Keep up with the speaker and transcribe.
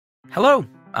Hello,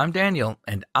 I'm Daniel,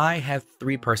 and I have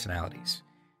three personalities.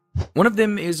 One of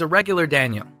them is a regular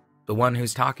Daniel, the one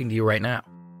who's talking to you right now.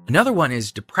 Another one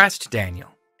is depressed Daniel,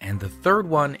 and the third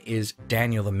one is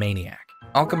Daniel the Maniac.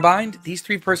 All combined, these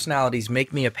three personalities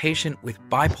make me a patient with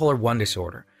bipolar 1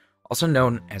 disorder, also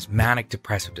known as manic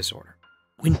depressive disorder.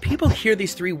 When people hear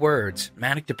these three words,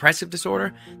 manic depressive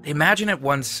disorder, they imagine at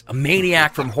once a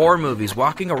maniac from horror movies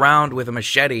walking around with a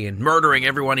machete and murdering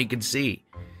everyone he can see.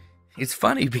 It's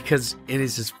funny because it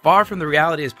is as far from the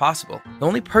reality as possible. The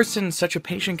only person such a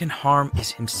patient can harm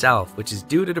is himself, which is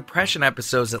due to depression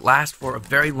episodes that last for a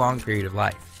very long period of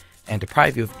life and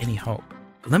deprive you of any hope.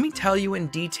 But let me tell you in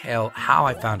detail how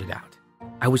I found it out.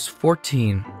 I was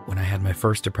 14 when I had my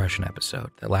first depression episode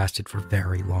that lasted for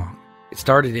very long. It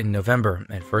started in November.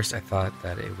 At first I thought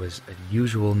that it was a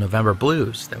usual November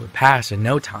blues that would pass in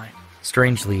no time.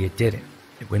 Strangely, it didn't.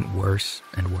 It went worse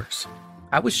and worse.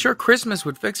 I was sure Christmas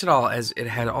would fix it all, as it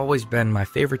had always been my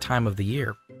favorite time of the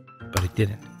year, but it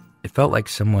didn't. It felt like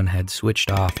someone had switched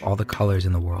off all the colors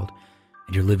in the world,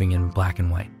 and you're living in black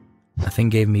and white. Nothing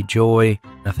gave me joy,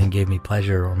 nothing gave me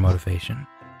pleasure or motivation.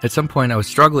 At some point, I was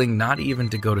struggling not even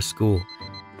to go to school,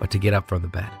 but to get up from the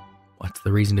bed. What's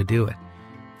the reason to do it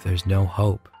if there's no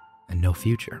hope and no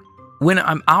future? When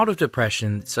I'm out of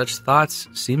depression, such thoughts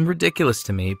seem ridiculous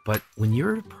to me, but when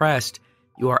you're depressed,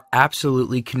 you are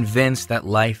absolutely convinced that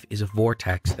life is a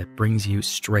vortex that brings you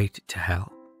straight to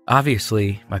hell.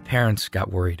 Obviously, my parents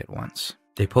got worried at once.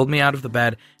 They pulled me out of the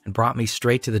bed and brought me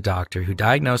straight to the doctor, who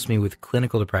diagnosed me with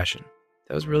clinical depression.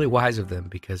 That was really wise of them,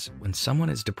 because when someone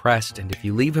is depressed and if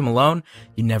you leave him alone,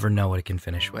 you never know what it can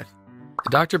finish with. The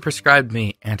doctor prescribed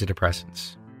me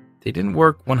antidepressants. They didn't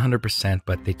work 100%,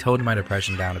 but they toned my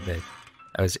depression down a bit.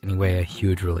 That was anyway a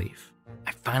huge relief.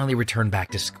 I finally returned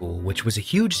back to school, which was a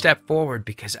huge step forward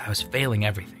because I was failing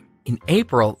everything. In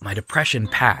April, my depression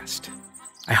passed.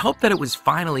 I hoped that it was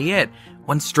finally it,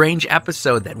 one strange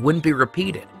episode that wouldn't be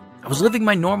repeated. I was living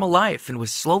my normal life and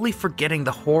was slowly forgetting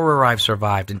the horror I've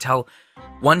survived until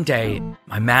one day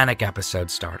my manic episode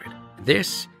started.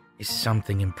 This is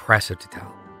something impressive to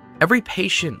tell. Every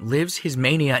patient lives his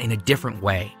mania in a different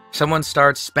way. Someone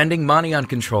starts spending money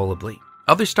uncontrollably.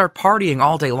 Others start partying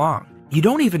all day long. You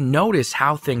don't even notice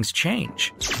how things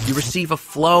change. You receive a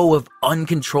flow of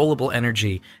uncontrollable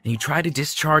energy, and you try to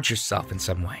discharge yourself in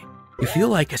some way. You feel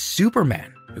like a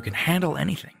Superman who can handle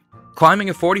anything. Climbing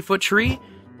a 40-foot tree?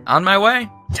 On my way.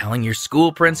 Telling your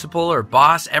school principal or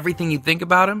boss everything you think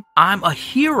about him? I'm a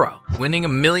hero. Winning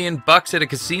 $1 million at a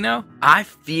casino? I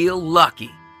feel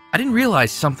lucky. I didn't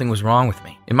realize something was wrong with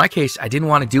me. In my case, I didn't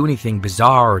want to do anything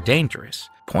bizarre or dangerous.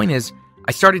 Point is,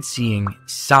 I started seeing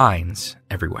signs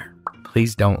everywhere.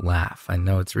 Please don't laugh. I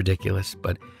know it's ridiculous,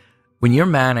 but when you're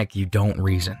manic, you don't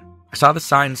reason. I saw the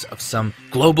signs of some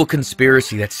global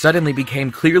conspiracy that suddenly became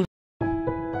clearly